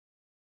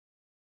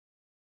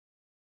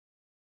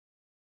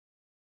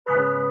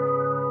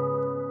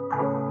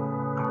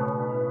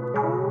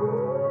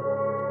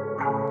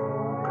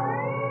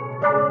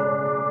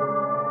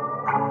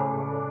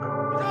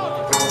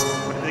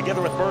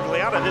with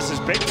Bergliata. This is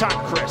big time,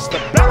 Chris. The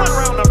bell in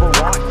round number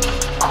 1.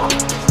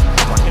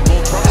 Fucking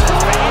bull trucks for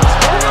fans.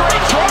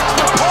 Great trucks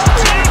for Paul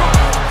team.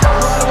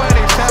 Right away,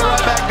 he sat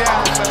right back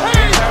down. So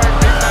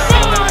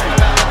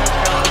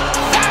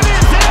that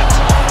is it.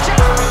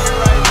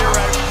 You're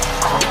right.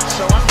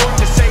 So I'm going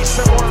to say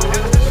similar.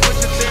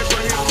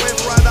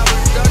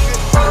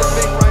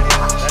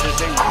 That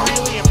is a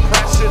really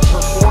impressive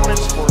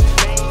performance for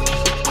Fane.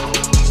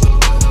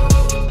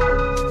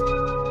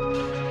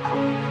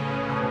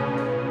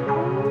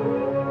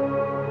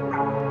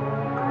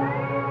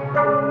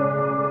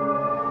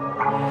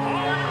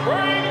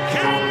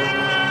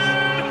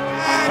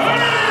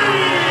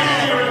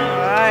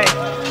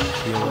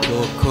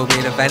 Your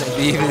co-main event of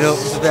the evening up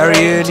very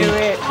early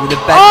with a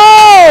bet.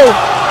 Oh!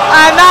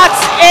 And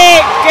that's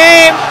it!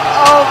 Game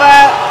over!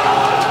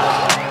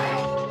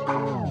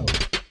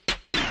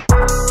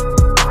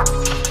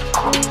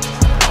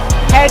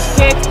 Head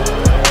kick.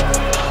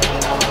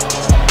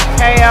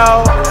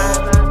 KO.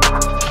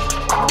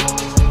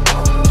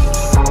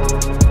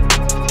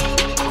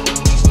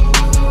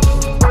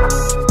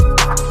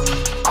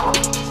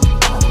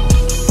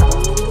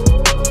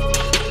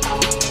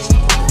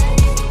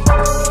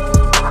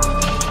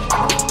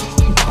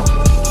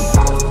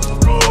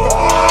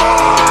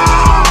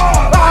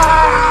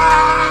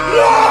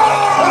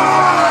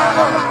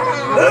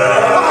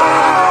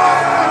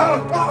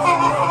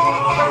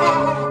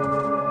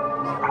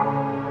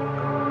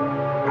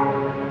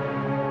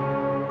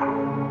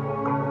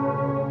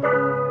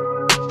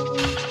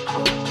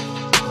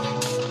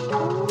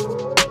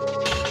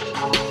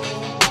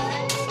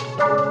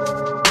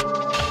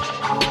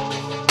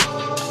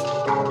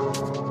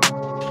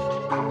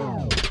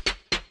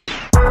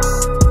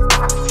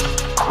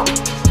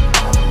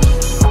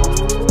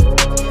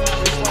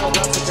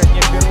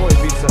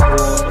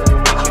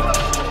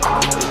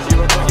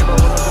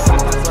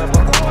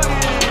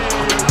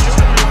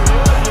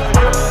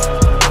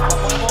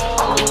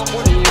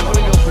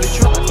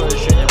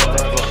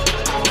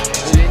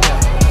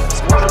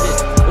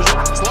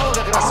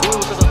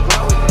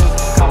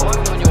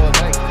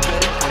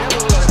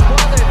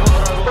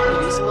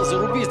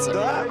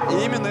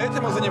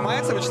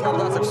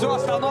 Все,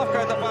 остановка,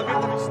 это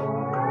победа.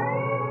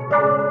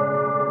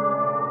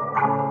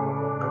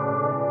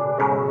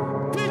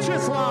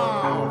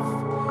 Вячеслав!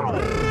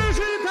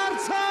 Рыжий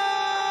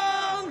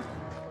Тарцан!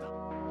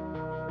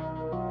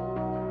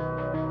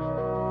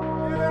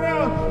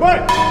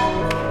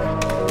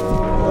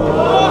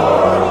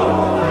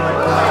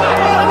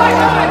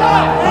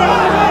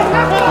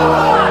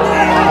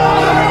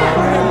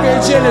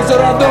 Челюсть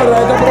Урадора,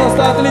 это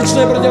просто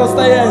отличное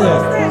противостояние.